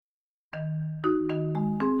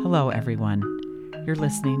Hello, everyone. You're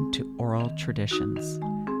listening to Oral Traditions.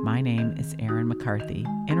 My name is Erin McCarthy,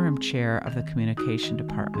 Interim Chair of the Communication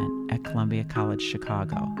Department at Columbia College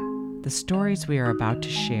Chicago. The stories we are about to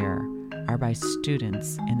share are by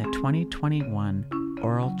students in the 2021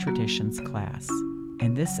 Oral Traditions class.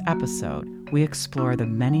 In this episode, we explore the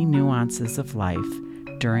many nuances of life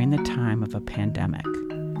during the time of a pandemic.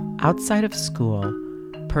 Outside of school,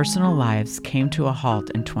 personal lives came to a halt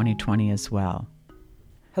in 2020 as well.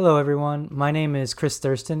 Hello, everyone. My name is Chris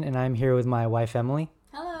Thurston, and I'm here with my wife, Emily.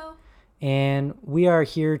 Hello. And we are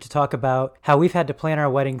here to talk about how we've had to plan our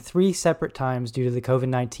wedding 3 separate times due to the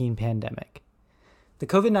COVID-19 pandemic. The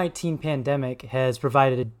COVID-19 pandemic has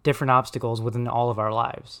provided different obstacles within all of our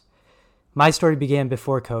lives. My story began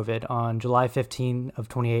before COVID on July 15 of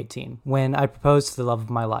 2018, when I proposed to the love of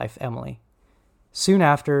my life, Emily. Soon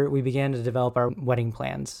after, we began to develop our wedding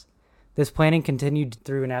plans. This planning continued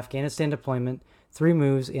through an Afghanistan deployment, 3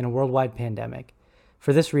 moves, in a worldwide pandemic.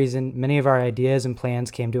 For this reason, many of our ideas and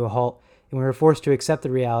plans came to a halt, and we were forced to accept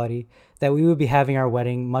the reality that we would be having our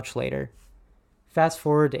wedding much later. Fast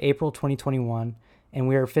forward to April 2021, and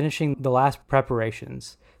we are finishing the last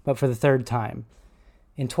preparations, but for the 3rd time.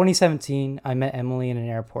 In 2017, I met Emily in an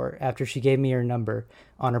airport after she gave me her number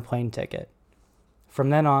on her plane ticket. From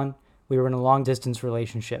then on, we were in a long-distance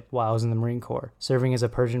relationship while I was in the Marine Corps, serving as a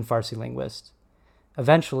Persian Farsi linguist.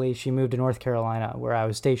 Eventually, she moved to North Carolina, where I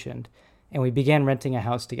was stationed, and we began renting a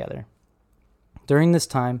house together. During this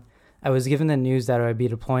time, I was given the news that I would be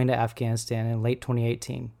deploying to Afghanistan in late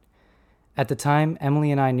 2018. At the time, Emily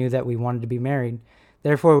and I knew that we wanted to be married.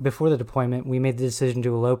 Therefore, before the deployment, we made the decision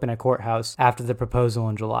to elope in a courthouse after the proposal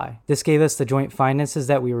in July. This gave us the joint finances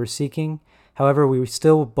that we were seeking. However, we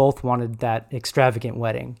still both wanted that extravagant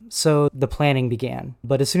wedding. So the planning began.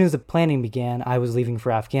 But as soon as the planning began, I was leaving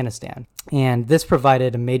for Afghanistan. And this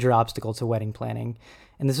provided a major obstacle to wedding planning.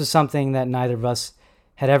 And this was something that neither of us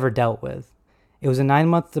had ever dealt with. It was a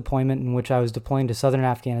 9-month deployment in which I was deploying to southern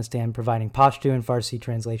Afghanistan, providing Pashto and Farsi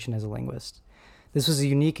translation as a linguist. This was a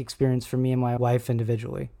unique experience for me and my wife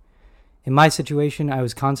individually. In my situation, I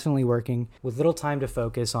was constantly working with little time to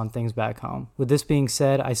focus on things back home. With this being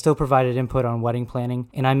said, I still provided input on wedding planning,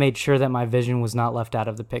 and I made sure that my vision was not left out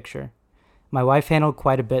of the picture. My wife handled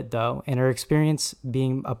quite a bit, though, and her experience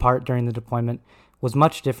being apart during the deployment was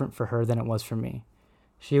much different for her than it was for me.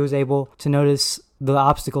 She was able to notice the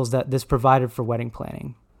obstacles that this provided for wedding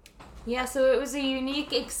planning. Yeah, so it was a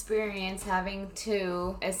unique experience having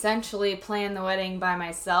to essentially plan the wedding by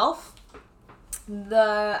myself.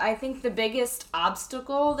 I think the biggest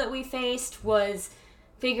obstacle that we faced was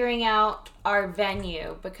figuring out our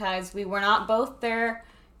venue, because we were not both there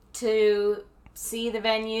to see the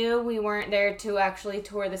venue. We weren't there to actually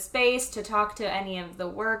tour the space, to talk to any of the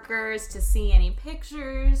workers, to see any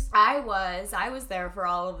pictures. I was there for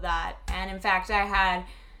all of that. And in fact, I had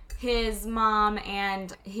his mom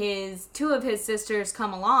and 2 of his sisters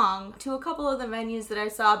come along to a couple of the venues that I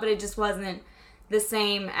saw, but it just wasn't the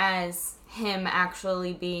same as him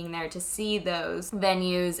actually being there to see those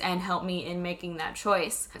venues and help me in making that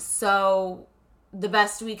choice. So the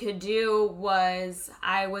best we could do was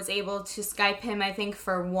I was able to Skype him, I think,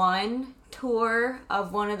 for 1 tour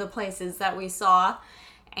of one of the places that we saw.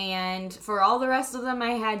 And for all the rest of them,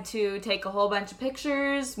 I had to take a whole bunch of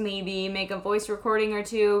pictures, maybe make a voice recording or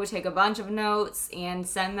 2, take a bunch of notes, and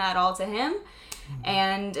send that all to him.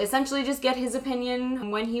 And essentially just get his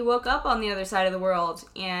opinion when he woke up on the other side of the world.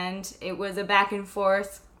 And it was a back and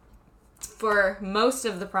forth for most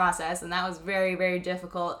of the process, and that was very, very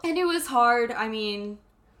difficult. And it was hard,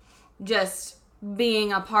 just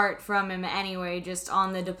being apart from him anyway, just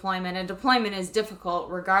on the deployment. A deployment is difficult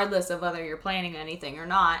regardless of whether you're planning anything or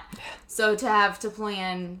not. So to have to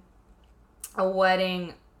plan a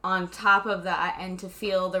wedding on top of that and to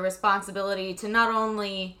feel the responsibility to not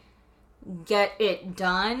only get it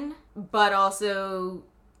done, but also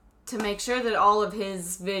to make sure that all of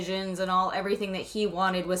his visions and everything that he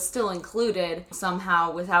wanted was still included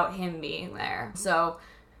somehow without him being there. So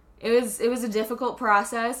it was a difficult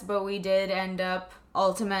process, but we did end up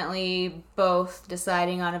ultimately both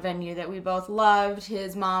deciding on a venue that we both loved.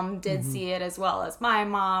 His mom did see it as well as my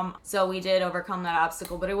mom, so we did overcome that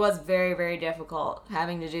obstacle, but it was very, very difficult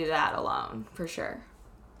having to do that alone, for sure.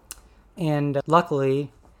 And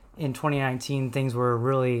luckily, in 2019, things were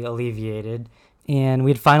really alleviated, and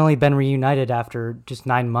we'd finally been reunited after just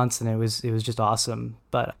 9 months, and it was just awesome.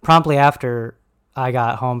 But promptly after I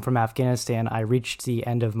got home from Afghanistan, I reached the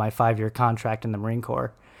end of my 5-year contract in the Marine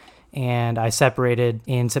Corps, and I separated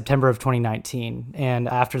in September of 2019. And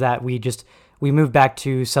after that, we we moved back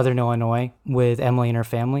to Southern Illinois with Emily and her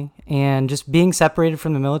family. And just being separated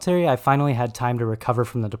from the military, I finally had time to recover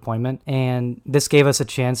from the deployment. And this gave us a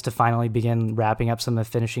chance to finally begin wrapping up some of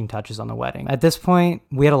the finishing touches on the wedding. At this point,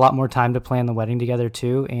 we had a lot more time to plan the wedding together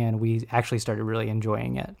too, and we actually started really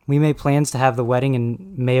enjoying it. We made plans to have the wedding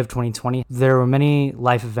in May of 2020. There were many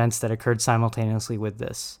life events that occurred simultaneously with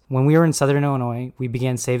this. When we were in Southern Illinois, we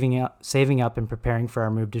began saving up and preparing for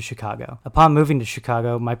our move to Chicago. Upon moving to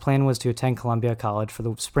Chicago, my plan was to attend Columbia College for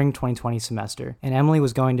the spring 2020 semester, and Emily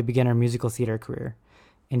was going to begin her musical theater career.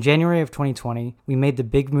 In January of 2020, we made the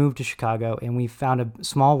big move to Chicago, and we found a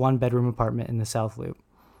small one-bedroom apartment in the South Loop.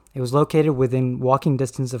 It was located within walking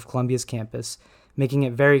distance of Columbia's campus, making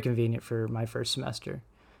it very convenient for my first semester.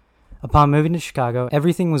 Upon moving to Chicago,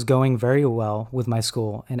 everything was going very well with my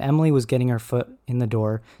school, and Emily was getting her foot in the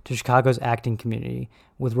door to Chicago's acting community,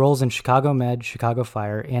 with roles in Chicago Med, Chicago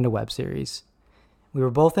Fire, and a web series. We were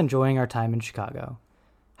both enjoying our time in Chicago.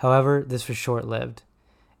 However, this was short-lived.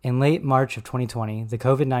 In late March of 2020, the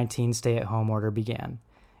COVID-19 stay-at-home order began,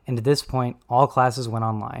 and at this point, all classes went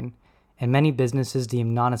online, and many businesses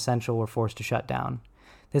deemed non-essential were forced to shut down.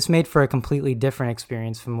 This made for a completely different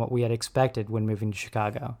experience from what we had expected when moving to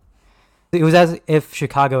Chicago. It was as if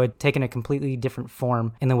Chicago had taken a completely different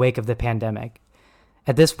form in the wake of the pandemic.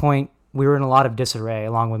 At this point, we were in a lot of disarray,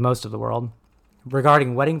 along with most of the world.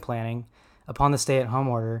 Regarding wedding planning, upon the stay-at-home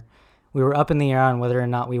order, we were up in the air on whether or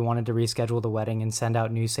not we wanted to reschedule the wedding and send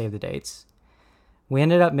out new save-the-dates. We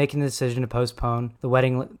ended up making the decision to postpone the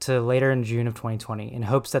wedding to later in June of 2020 in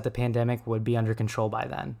hopes that the pandemic would be under control by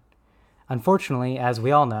then. Unfortunately, as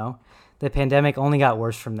we all know, the pandemic only got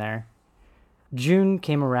worse from there. June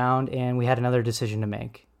came around and we had another decision to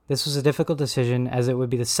make. This was a difficult decision as it would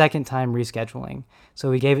be the second time rescheduling, so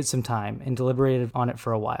we gave it some time and deliberated on it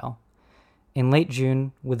for a while. In late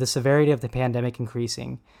June, with the severity of the pandemic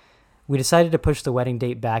increasing, we decided to push the wedding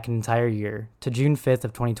date back an entire year to June 5th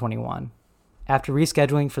of 2021. After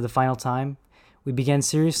rescheduling for the final time, we began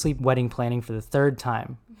seriously wedding planning for the third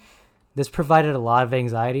time. This provided a lot of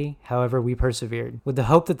anxiety, however, we persevered, with the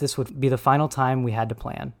hope that this would be the final time we had to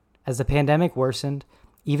plan. As the pandemic worsened,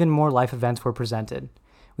 even more life events were presented.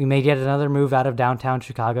 We made yet another move out of downtown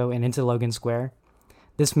Chicago and into Logan Square.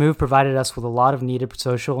 This move provided us with a lot of needed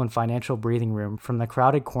social and financial breathing room from the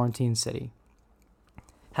crowded quarantine city.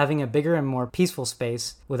 Having a bigger and more peaceful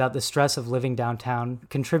space without the stress of living downtown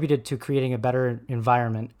contributed to creating a better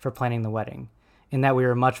environment for planning the wedding, in that we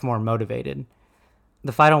were much more motivated.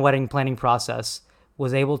 The final wedding planning process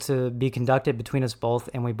was able to be conducted between us both,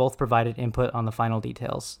 and we both provided input on the final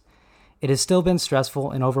details. It has still been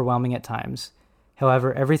stressful and overwhelming at times.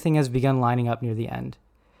 However, everything has begun lining up near the end.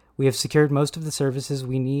 We have secured most of the services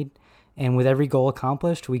we need, and with every goal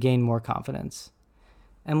accomplished, we gain more confidence.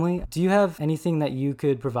 Emily, do you have anything that you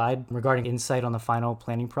could provide regarding insight on the final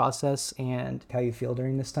planning process and how you feel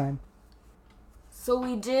during this time? So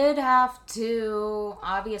we did have to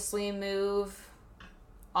obviously move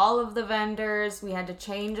all of the vendors. We had to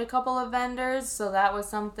change a couple of vendors, so that was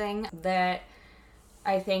something that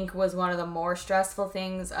I think was one of the more stressful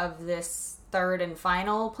things of this third and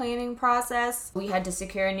final planning process. We had to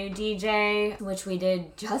secure a new DJ, which we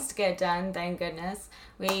did just get done, thank goodness.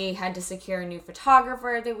 We had to secure a new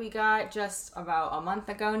photographer that we got just about a month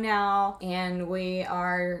ago now, and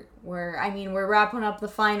we're wrapping up the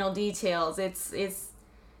final details. It's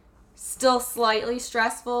still slightly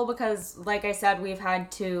stressful because, like I said, we've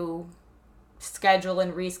had to schedule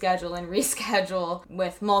and reschedule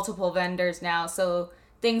with multiple vendors now, so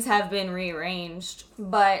things have been rearranged,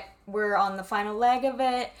 but we're on the final leg of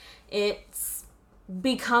it. It's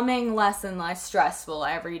becoming less and less stressful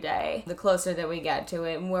every day the closer that we get to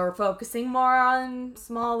it, and we're focusing more on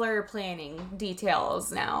smaller planning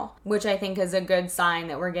details now, which I think is a good sign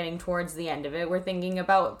that we're getting towards the end of it. We're thinking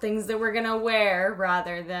about things that we're gonna wear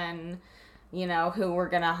rather than who we're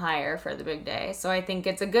gonna hire for the big day. So I think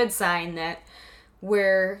it's a good sign that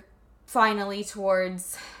we're finally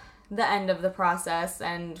towards the end of the process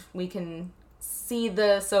and we can see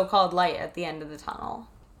the so-called light at the end of the tunnel.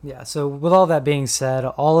 Yeah, so with all that being said,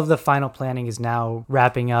 all of the final planning is now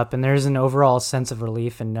wrapping up, and there's an overall sense of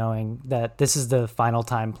relief in knowing that this is the final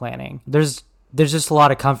time planning. There's just a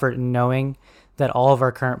lot of comfort in knowing that all of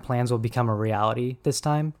our current plans will become a reality this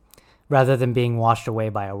time, rather than being washed away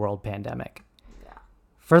by a world pandemic. Yeah.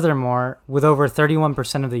 Furthermore, with over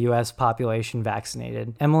 31% of the U.S. population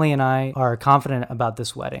vaccinated, Emily and I are confident about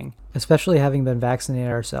this wedding, especially having been vaccinated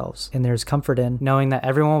ourselves, and there's comfort in knowing that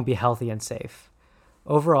everyone will be healthy and safe.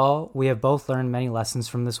 Overall, we have both learned many lessons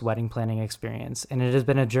from this wedding planning experience, and it has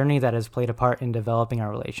been a journey that has played a part in developing our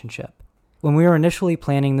relationship. When we were initially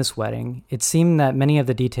planning this wedding, it seemed that many of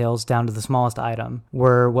the details, down to the smallest item,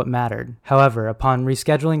 were what mattered. However, upon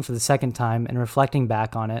rescheduling for the second time and reflecting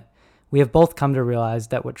back on it, we have both come to realize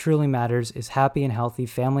that what truly matters is happy and healthy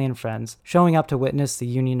family and friends showing up to witness the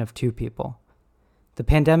union of two people. The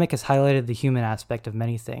pandemic has highlighted the human aspect of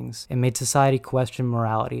many things and made society question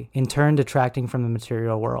morality, in turn detracting from the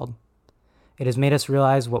material world. It has made us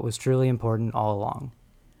realize what was truly important all along.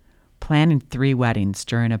 Planning 3 weddings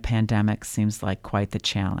during a pandemic seems like quite the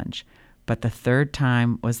challenge, but the third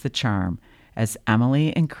time was the charm, as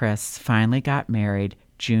Emily and Chris finally got married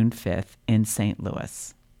June 5th in St.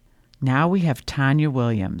 Louis. Now we have Tanya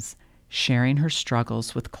Williams sharing her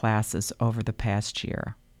struggles with classes over the past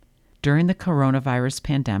year. During the coronavirus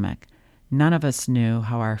pandemic, none of us knew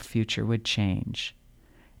how our future would change.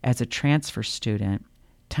 As a transfer student,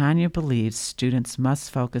 Tanya believes students must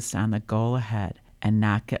focus on the goal ahead and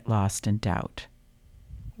not get lost in doubt.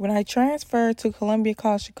 When I transferred to Columbia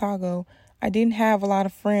College Chicago, I didn't have a lot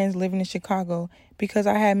of friends living in Chicago because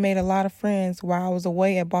I had made a lot of friends while I was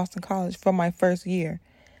away at Boston College for my first year.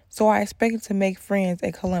 So I expected to make friends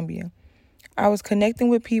at Columbia. I was connecting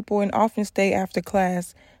with people and often stayed after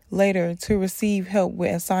class later to receive help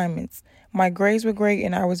with assignments. My grades were great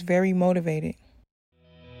and I was very motivated.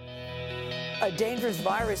 A dangerous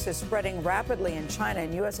virus is spreading rapidly in China,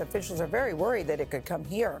 and U.S. officials are very worried that it could come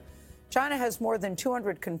here. China has more than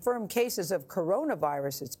 200 confirmed cases of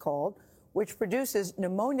coronavirus, it's called, which produces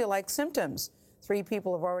pneumonia-like symptoms. 3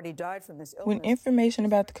 people have already died from this illness. When information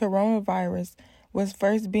about the coronavirus was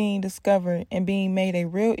first being discovered and being made a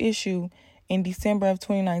real issue in December of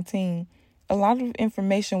 2019, a lot of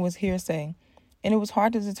information was hearsay, and it was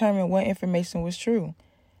hard to determine what information was true.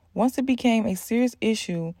 Once it became a serious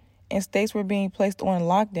issue and states were being placed on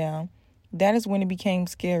lockdown, that is when it became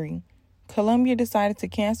scary. Columbia decided to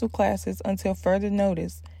cancel classes until further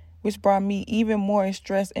notice, which brought me even more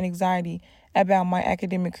stress and anxiety about my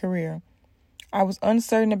academic career. I was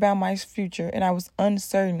uncertain about my future, and I was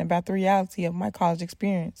uncertain about the reality of my college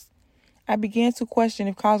experience. I began to question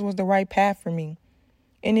if college was the right path for me,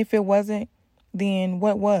 and if it wasn't, then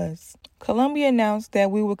what was? Columbia announced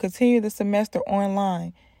that we would continue the semester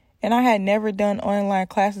online, and I had never done online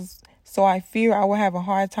classes, so I fear I would have a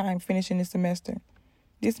hard time finishing the semester.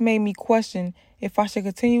 This made me question if I should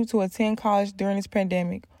continue to attend college during this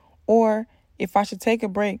pandemic, or if I should take a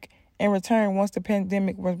break and return once the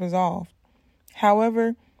pandemic was resolved.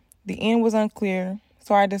 However, the end was unclear,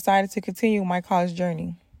 so I decided to continue my college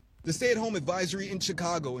journey. The stay-at-home advisory in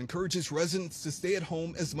Chicago encourages residents to stay at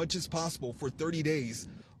home as much as possible for 30 days,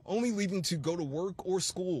 only leaving to go to work or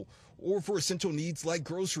school, or for essential needs like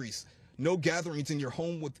groceries. No gatherings in your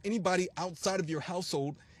home with anybody outside of your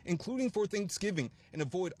household, including for Thanksgiving, and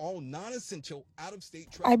avoid all non-essential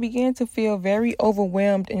out-of-state travel. I began to feel very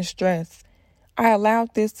overwhelmed and stressed. I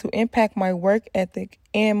allowed this to impact my work ethic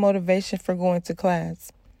and motivation for going to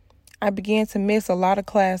class. I began to miss a lot of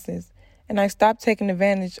classes, and I stopped taking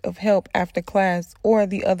advantage of help after class or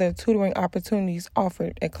the other tutoring opportunities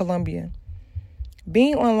offered at Columbia.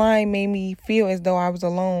 Being online made me feel as though I was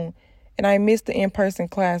alone, and I missed the in-person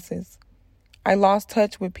classes. I lost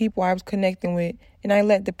touch with people I was connecting with, and I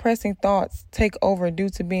let depressing thoughts take over due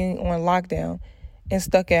to being on lockdown and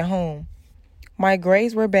stuck at home. My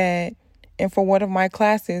grades were bad, and for one of my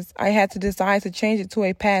classes, I had to decide to change it to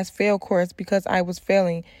a pass-fail course because I was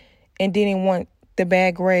failing and didn't want the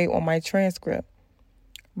bad grade on my transcript.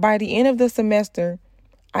 By the end of the semester,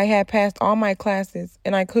 I had passed all my classes,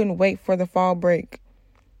 and I couldn't wait for the fall break.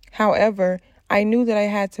 However, I knew that I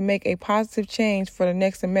had to make a positive change for the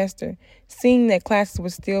next semester, seeing that classes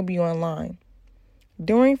would still be online.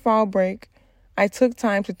 During fall break, I took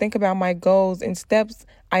time to think about my goals and steps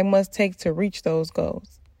I must take to reach those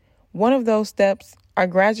goals. One of those steps are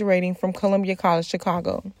graduating from Columbia College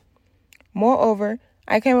Chicago. Moreover,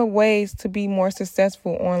 I came up with ways to be more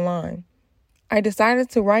successful online. I decided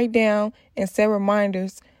to write down and set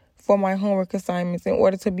reminders for my homework assignments in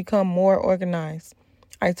order to become more organized.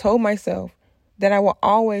 I told myself that I will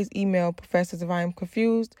always email professors if I am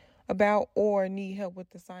confused about or need help with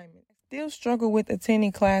assignments. I still struggle with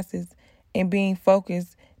attending classes and being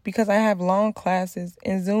focused because I have long classes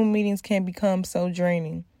and Zoom meetings can become so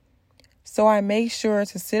draining. So I make sure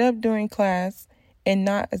to sit up during class and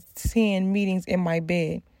not attend meetings in my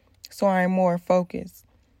bed, so I am more focused.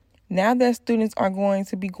 Now that students are going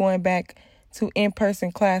to be going back to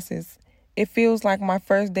in-person classes, it feels like my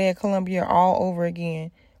first day at Columbia all over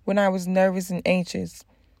again when I was nervous and anxious.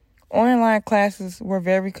 Online classes were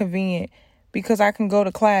very convenient because I can go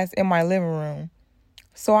to class in my living room.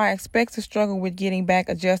 So I expect to struggle with getting back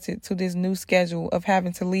adjusted to this new schedule of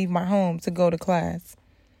having to leave my home to go to class.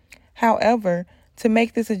 However, to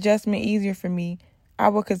make this adjustment easier for me, I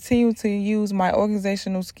will continue to use my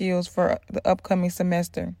organizational skills for the upcoming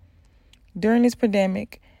semester. During this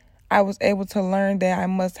pandemic, I was able to learn that I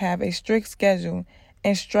must have a strict schedule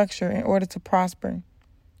and structure in order to prosper.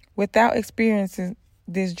 Without experiencing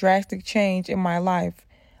this drastic change in my life,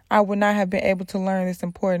 I would not have been able to learn this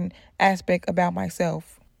important aspect about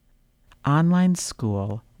myself. Online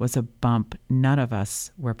school was a bump none of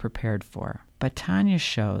us were prepared for, but Tanya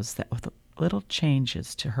shows that with little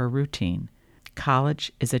changes to her routine,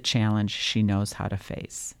 college is a challenge she knows how to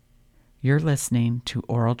face. You're listening to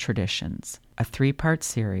Oral Traditions, a 3-part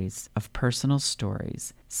series of personal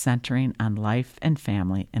stories centering on life and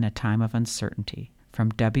family in a time of uncertainty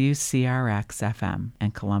from WCRX-FM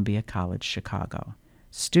and Columbia College Chicago.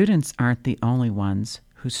 Students aren't the only ones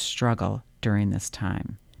who struggle during this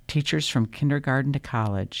time. Teachers from kindergarten to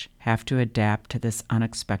college have to adapt to this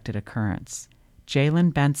unexpected occurrence.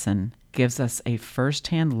 Jalen Benson gives us a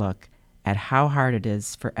first-hand look at how hard it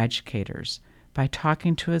is for educators by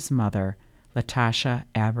talking to his mother, Latasha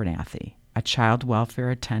Abernathy, a child welfare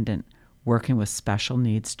attendant working with special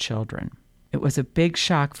needs children. It was a big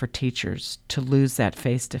shock for teachers to lose that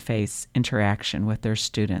face-to-face interaction with their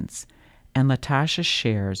students, and Latasha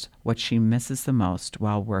shares what she misses the most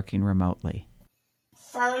while working remotely.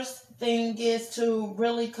 First thing is to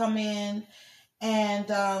really come in and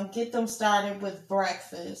get them started with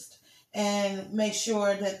breakfast and make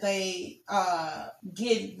sure that they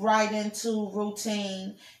get right into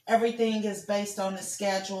routine. Everything is based on the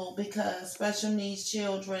schedule because special needs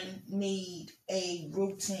children need a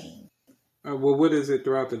routine. Well, what is it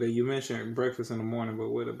throughout the day? You mentioned breakfast in the morning, but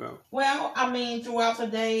what about? Well, I mean, throughout the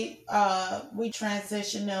day, we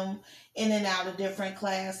transition them in and out of different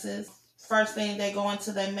classes. First thing, they go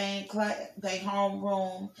into their main class, their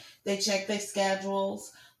homeroom, they check their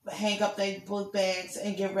schedules, hang up their book bags,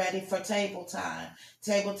 and get ready for table time.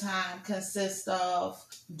 Table time consists of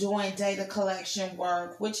doing data collection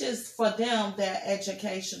work, which is for them their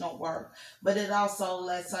educational work, but it also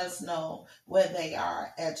lets us know where they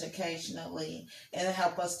are educationally and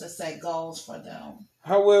help us to set goals for them.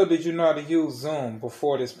 How well did you know how to use Zoom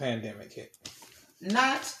before this pandemic hit?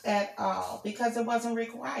 Not at all, because it wasn't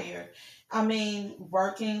required. I mean,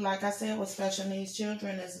 working, like I said, with special needs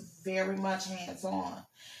children is very much hands-on.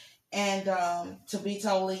 And to be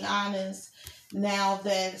totally honest, now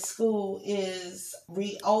that school is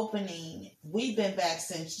reopening, we've been back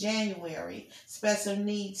since January. Special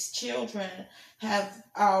needs children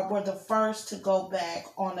were the first to go back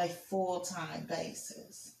on a full-time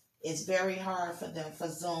basis. It's very hard for them for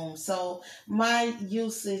Zoom. So my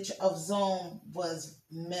usage of Zoom was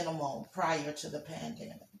minimal prior to the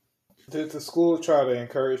pandemic. Did the school try to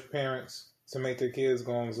encourage parents to make their kids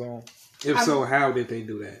go on Zoom? If so, how did they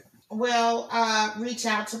do that? Well, reach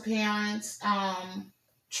out to parents,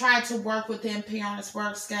 try to work within parents'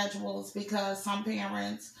 work schedules because some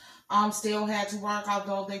parents still had to work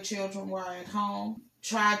although their children were at home.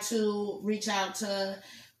 Try to reach out to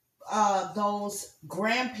those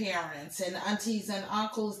grandparents and aunties and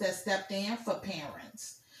uncles that stepped in for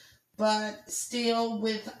parents. But still,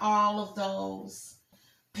 with all of those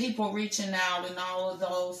people reaching out and all of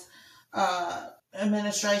those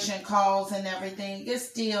administration calls and everything, it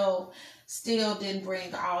still didn't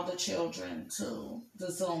bring all the children to the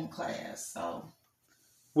Zoom class. So,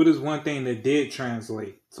 what is one thing that did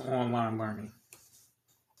translate to online learning?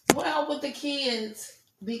 Well, with the kids,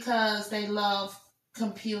 because they love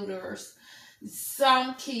computers,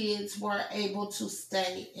 some kids were able to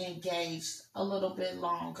stay engaged a little bit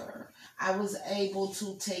longer. I was able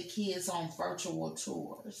to take kids on virtual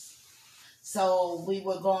tours. So we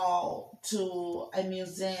would go to a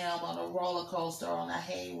museum, on a roller coaster, on a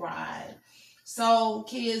hayride. So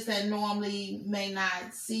kids that normally may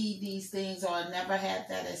not see these things or never had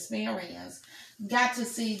that experience got to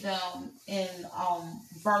see them in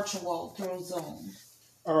virtual through Zoom.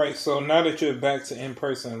 All right, so now that you're back to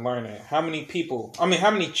in-person learning, how many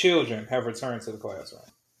children have returned to the classroom?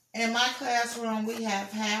 In my classroom, we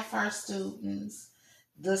have half our students.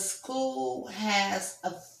 The school has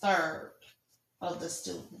a third of the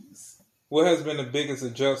students. What has been the biggest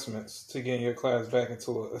adjustments to getting your class back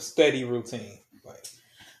into a steady routine?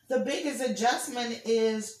 The biggest adjustment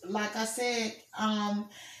is, like I said,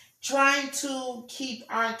 trying to keep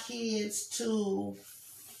our kids to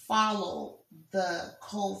follow the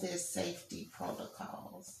COVID safety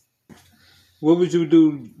protocols. What would you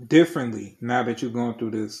do differently now that you're going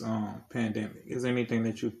through this pandemic? Is there anything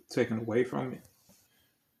that you're taking away from it?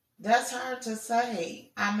 That's hard to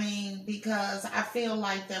say. I mean, because I feel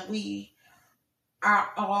like that we are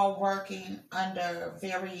all working under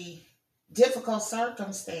very difficult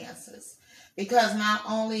circumstances because not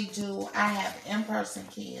only do I have in-person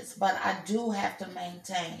kids, but I do have to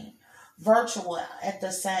maintain virtual at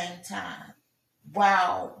the same time.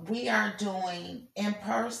 While we are doing in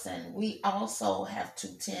person, we also have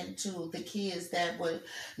to tend to the kids that would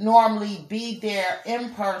normally be there in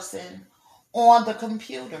person on the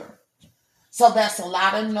computer. So that's a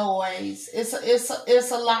lot of noise.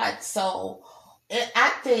 It's a lot. So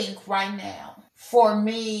I think right now, for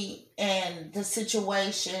me and the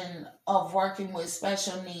situation of working with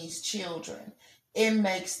special needs children, it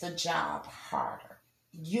makes the job harder.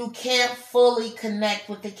 You can't fully connect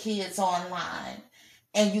with the kids online,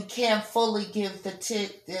 and you can't fully give the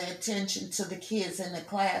attention to the kids in the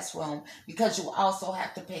classroom because you also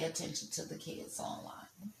have to pay attention to the kids online.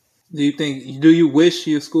 Do you wish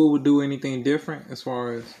your school would do anything different as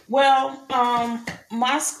far as? Well,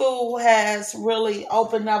 my school has really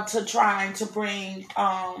opened up to trying to bring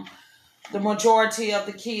the majority of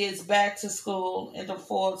the kids back to school in a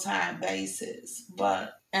full-time basis.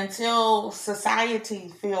 But until society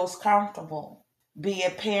feels comfortable, be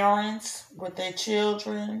it parents with their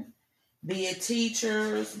children, be it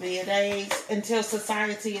teachers, be it aides, until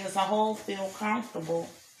society as a whole feel comfortable,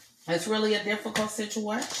 it's really a difficult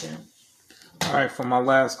situation. All right, for my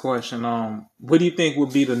last question, what do you think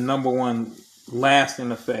would be the number one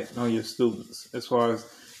lasting effect on your students as far as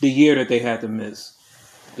the year that they had to miss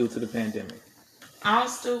due to the pandemic? Our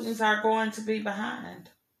students are going to be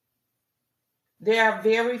behind. There are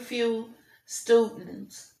very few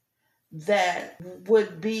students that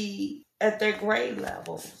would be at their grade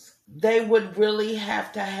levels. They would really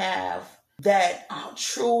have to have that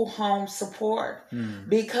true home support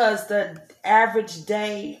because the average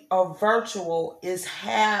day of virtual is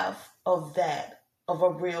half of that of a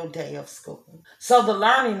real day of school. So the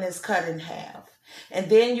learning is cut in half. And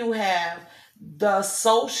then you have the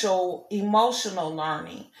social emotional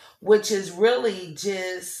learning, which is really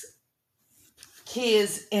just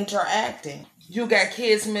kids interacting. You got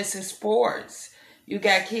kids missing sports. You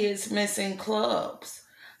got kids missing clubs.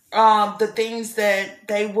 The things that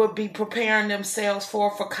they would be preparing themselves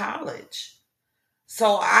for college.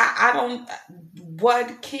 So I don't,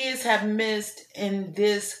 what kids have missed in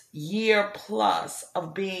this year plus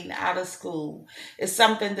of being out of school is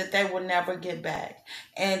something that they will never get back.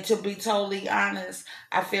 And to be totally honest,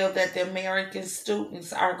 I feel that the American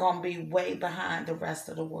students are going to be way behind the rest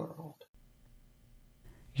of the world.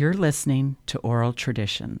 You're listening to Oral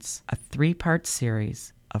Traditions, a 3-part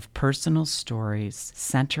series of personal stories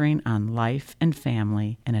centering on life and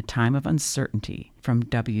family in a time of uncertainty from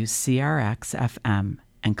WCRX-FM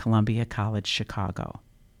and Columbia College Chicago.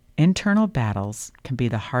 Internal battles can be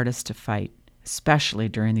the hardest to fight, especially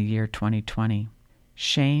during the year 2020.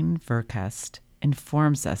 Shane Verkest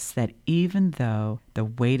informs us that even though the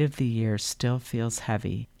weight of the year still feels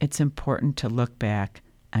heavy, it's important to look back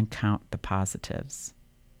and count the positives.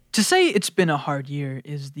 To say it's been a hard year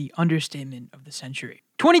is the understatement of the century.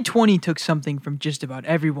 2020 took something from just about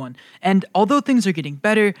everyone, and although things are getting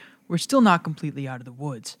better, we're still not completely out of the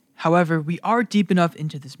woods. However, we are deep enough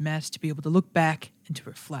into this mess to be able to look back and to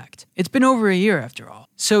reflect. It's been over a year after all.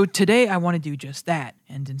 So today I want to do just that,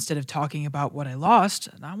 and instead of talking about what I lost,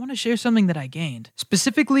 I want to share something that I gained.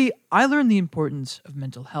 Specifically, I learned the importance of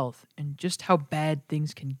mental health and just how bad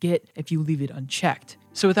things can get if you leave it unchecked.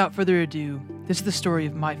 So without further ado, this is the story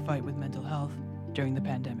of my fight with mental health during the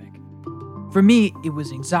pandemic. For me, it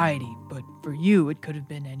was anxiety, but for you, it could have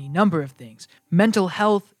been any number of things. Mental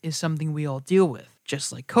health is something we all deal with,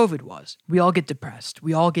 just like COVID was. We all get depressed.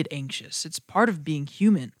 We all get anxious. It's part of being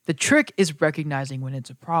human. The trick is recognizing when it's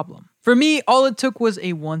a problem. For me, all it took was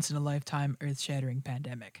a once-in-a-lifetime earth-shattering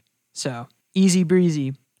pandemic. So, easy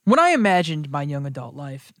breezy. When I imagined my young adult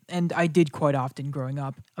life, and I did quite often growing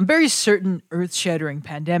up, I'm very certain earth-shattering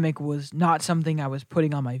pandemic was not something I was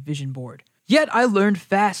putting on my vision board. Yet I learned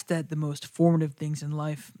fast that the most formative things in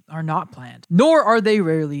life are not planned, nor are they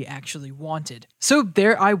rarely actually wanted. So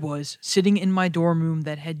there I was, sitting in my dorm room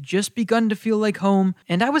that had just begun to feel like home,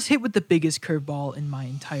 and I was hit with the biggest curveball in my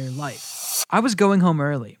entire life. I was going home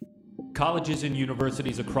early. Colleges and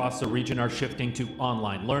universities across the region are shifting to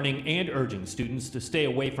online learning and urging students to stay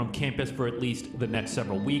away from campus for at least the next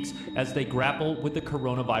several weeks as they grapple with the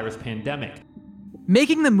coronavirus pandemic.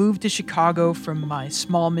 Making the move to Chicago from my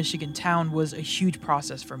small Michigan town was a huge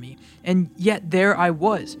process for me, and yet there I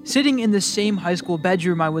was, sitting in the same high school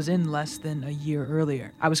bedroom I was in less than a year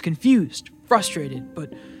earlier. I was confused, frustrated,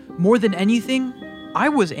 but more than anything, I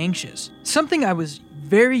was anxious. Something I was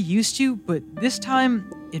very used to, but this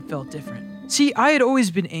time, it felt different. See, I had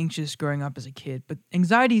always been anxious growing up as a kid, but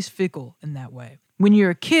anxiety's fickle in that way. When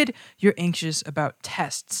you're a kid, you're anxious about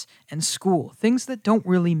tests and school, things that don't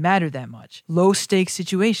really matter that much, low-stakes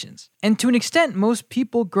situations. And to an extent, most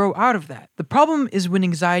people grow out of that. The problem is when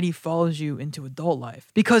anxiety follows you into adult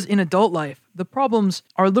life, because in adult life, the problems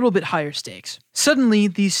are a little bit higher stakes. Suddenly,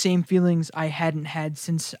 these same feelings I hadn't had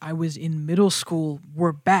since I was in middle school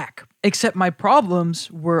were back, except my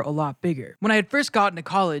problems were a lot bigger. When I had first gotten to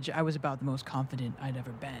college, I was about the most confident I'd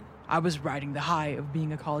ever been. I was riding the high of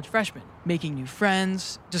being a college freshman, making new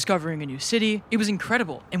friends, discovering a new city. It was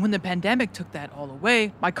incredible. And when the pandemic took that all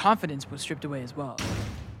away, my confidence was stripped away as well.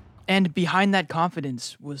 And behind that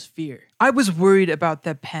confidence was fear. I was worried about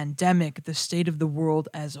the pandemic, the state of the world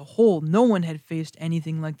as a whole. No one had faced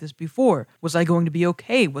anything like this before. Was I going to be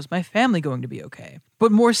okay? Was my family going to be okay?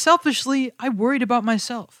 But more selfishly, I worried about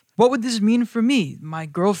myself. What would this mean for me, my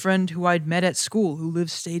girlfriend who I'd met at school who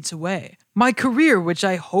lives states away? My career, which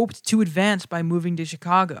I hoped to advance by moving to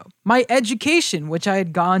Chicago. My education, which I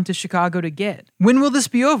had gone to Chicago to get. When will this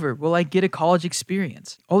be over? Will I get a college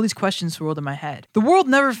experience? All these questions swirled in my head. The world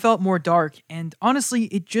never felt more dark, and honestly,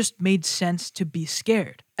 it just made sense to be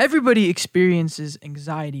scared. Everybody experiences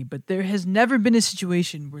anxiety, but there has never been a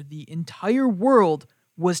situation where the entire world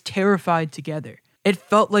was terrified together. It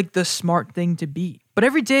felt like the smart thing to be. But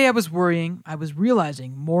every day I was worrying, I was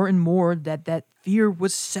realizing more and more that fear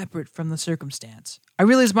was separate from the circumstance. I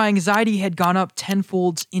realized my anxiety had gone up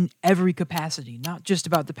tenfold in every capacity, not just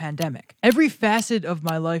about the pandemic. Every facet of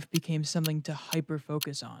my life became something to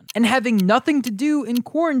hyper-focus on. And having nothing to do in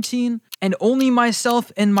quarantine, and only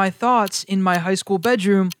myself and my thoughts in my high school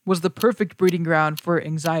bedroom, was the perfect breeding ground for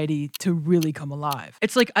anxiety to really come alive.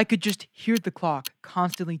 It's like I could just hear the clock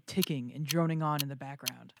constantly ticking and droning on in the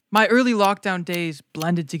background. My early lockdown days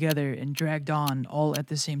blended together and dragged on all at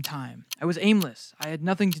the same time. I was aimless. I had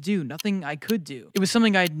nothing to do, nothing I could do. It was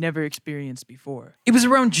something I'd never experienced before. It was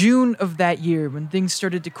around June of that year when things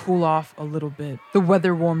started to cool off a little bit. The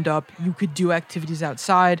weather warmed up, you could do activities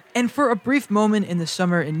outside, and for a brief moment in the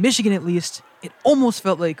summer, in Michigan at least, it almost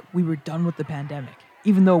felt like we were done with the pandemic,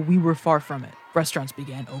 even though we were far from it. Restaurants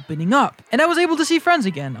began opening up, and I was able to see friends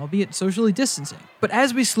again, albeit socially distancing. But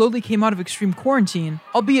as we slowly came out of extreme quarantine,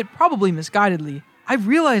 albeit probably misguidedly, I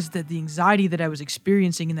realized that the anxiety that I was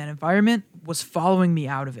experiencing in that environment was following me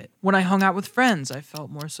out of it. When I hung out with friends, I felt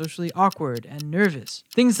more socially awkward and nervous.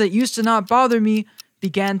 Things that used to not bother me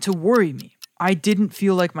began to worry me. I didn't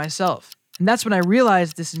feel like myself. And that's when I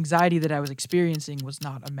realized this anxiety that I was experiencing was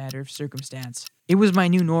not a matter of circumstance. It was my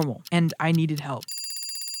new normal, and I needed help.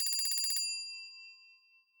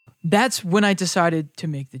 That's when I decided to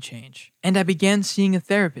make the change. And I began seeing a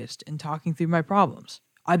therapist and talking through my problems.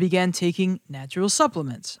 I began taking natural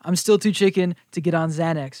supplements. I'm still too chicken to get on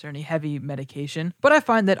Xanax or any heavy medication, but I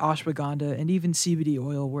find that ashwagandha and even CBD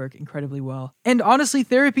oil work incredibly well. And honestly,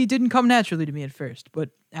 therapy didn't come naturally to me at first,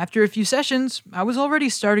 but after a few sessions, I was already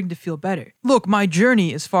starting to feel better. Look, my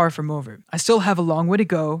journey is far from over. I still have a long way to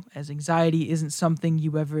go, as anxiety isn't something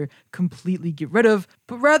you ever completely get rid of,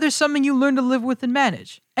 but rather something you learn to live with and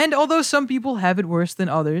manage. And although some people have it worse than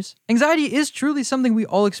others, anxiety is truly something we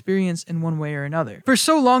all experience in one way or another. For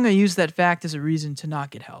so long, I used that fact as a reason to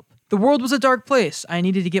not get help. The world was a dark place. I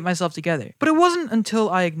needed to get myself together. But it wasn't until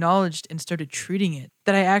I acknowledged and started treating it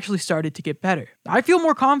that I actually started to get better. I feel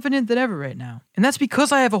more confident than ever right now. And that's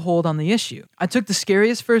because I have a hold on the issue. I took the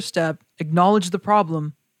scariest first step, acknowledged the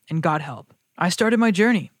problem, and got help. I started my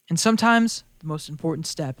journey. And sometimes the most important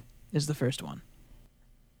step is the first one.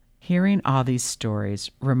 Hearing all these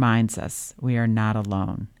stories reminds us we are not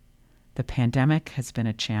alone. The pandemic has been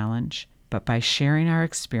a challenge, but by sharing our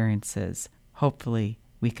experiences, hopefully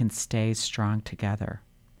we can stay strong together.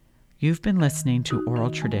 You've been listening to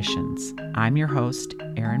Oral Traditions. I'm your host,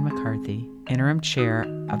 Erin McCarthy, Interim Chair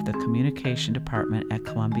of the Communication Department at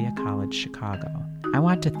Columbia College Chicago. I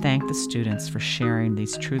want to thank the students for sharing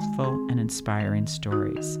these truthful and inspiring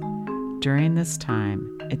stories. During this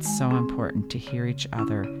time, it's so important to hear each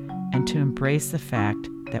other and to embrace the fact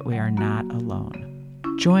that we are not alone.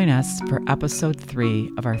 Join us for episode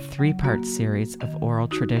 3 of our 3-part series of Oral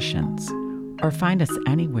Traditions, or find us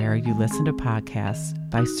anywhere you listen to podcasts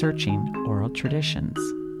by searching Oral Traditions.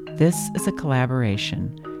 This is a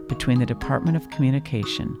collaboration between the Department of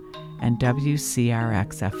Communication and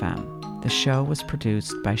WCRX-FM. The show was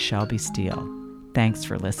produced by Shelby Steele. Thanks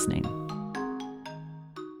for listening.